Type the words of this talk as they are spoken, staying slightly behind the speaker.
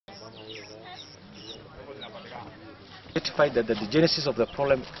Identified that the genesis of the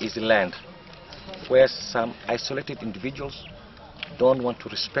problem is land, where some isolated individuals don't want to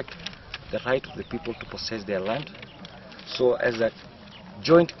respect the right of the people to possess their land. So as a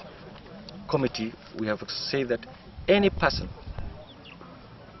joint committee, we have said that any person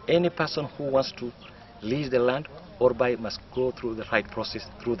who wants to lease the land or buy must go through the right process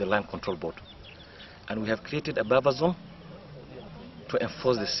through the Land Control Board. And we have created a buffer zone to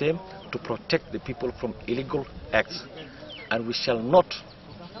enforce the same, to protect the people from illegal acts. And we shall not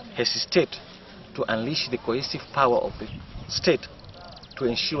hesitate to unleash the cohesive power of the state to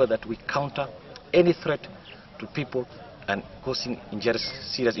ensure that we counter any threat to people and causing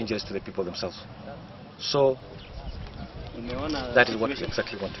serious injuries to the people themselves. So that is what we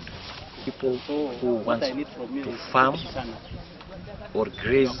exactly want to do. People who want to farm or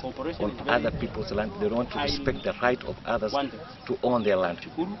graze on other people's land, they don't want to respect the right of others to own their land.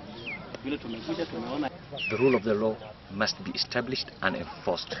 The rule of the law must be established and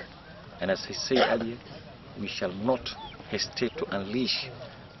enforced. And as I said earlier, we shall not hesitate to unleash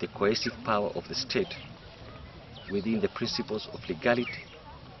the cohesive power of the state within the principles of legality,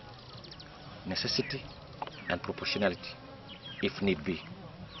 necessity, and proportionality, if need be.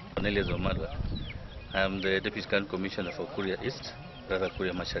 I'm the Deputy County Commissioner for Kuria East,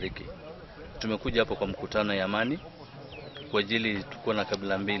 Kuria Mashariki. Tumekuja hapo kwa mkutano ya amani kwa ajili tuko na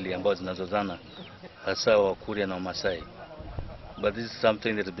kabila mbili ambazo zinazozana, hasa wa Kuria na Maasai. But this is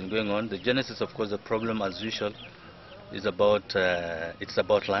something that has been going on. The genesis, of course, the problem as usual is about it's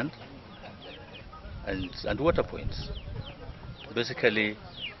about land and water points. Basically,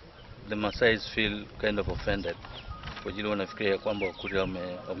 the Maasais feel kind of offended kwa ajili wanafikiria kwamba Kuria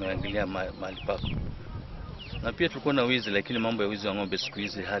wameangalia mahali pako. Na pia tulikuwa na wizi, lakini mambo ya wizi wa ng'ombe siku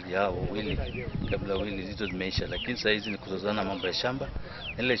hizi hadi hao wawili kabla wawili hizo zimeisha, lakini sasa hizi ni kuzozana mambo ya shamba.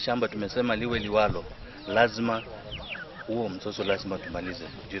 Ile shamba tumesema liwe liwalo, lazima huo mzozo lazima tumalize.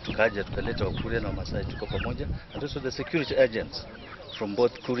 Ndio tukaja tukaleta Kuria na Maasai tuko pamoja, and also the security agents from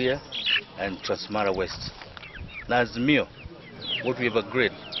both Kuria and Trans Mara West. Na azimio, what we have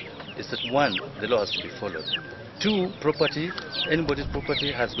agreed is that one, the law has to be followed. Two, property, anybody's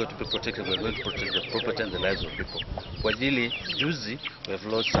property has got to be protected. We're going to protect the property and the lives of people. Kwa ajili juzi, we have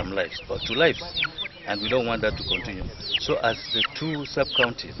lost some lives, about 2 lives, and we don't want that to continue. So as the 2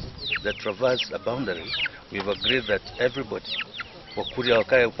 sub-counties that traverse a boundary, we've agreed that everybody, Wakuria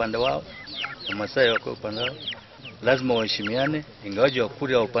wakae upande wao, Wamasai wakae upande wao, lazima waheshimiane. Ingawaje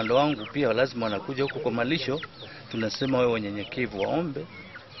Wakuria wa upande wangu pia lazima wanakuja huko kwa malisho, tunasema wewe wanyenyekevu waombe,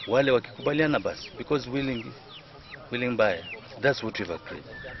 wale wakikubaliana basi, because willing by, that's what we've agreed.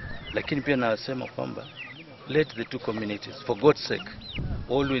 Lakini pia nasema kwamba let the 2 communities, for God's sake,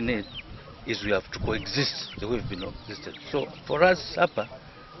 all we need is we have to coexist the way we've been existed. So for us hapa,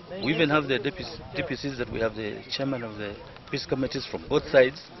 we even have the DPCs, that we have the chairman of the peace committees from both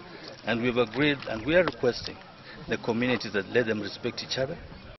sides, and we've agreed and we are requesting the communities that let them respect each other,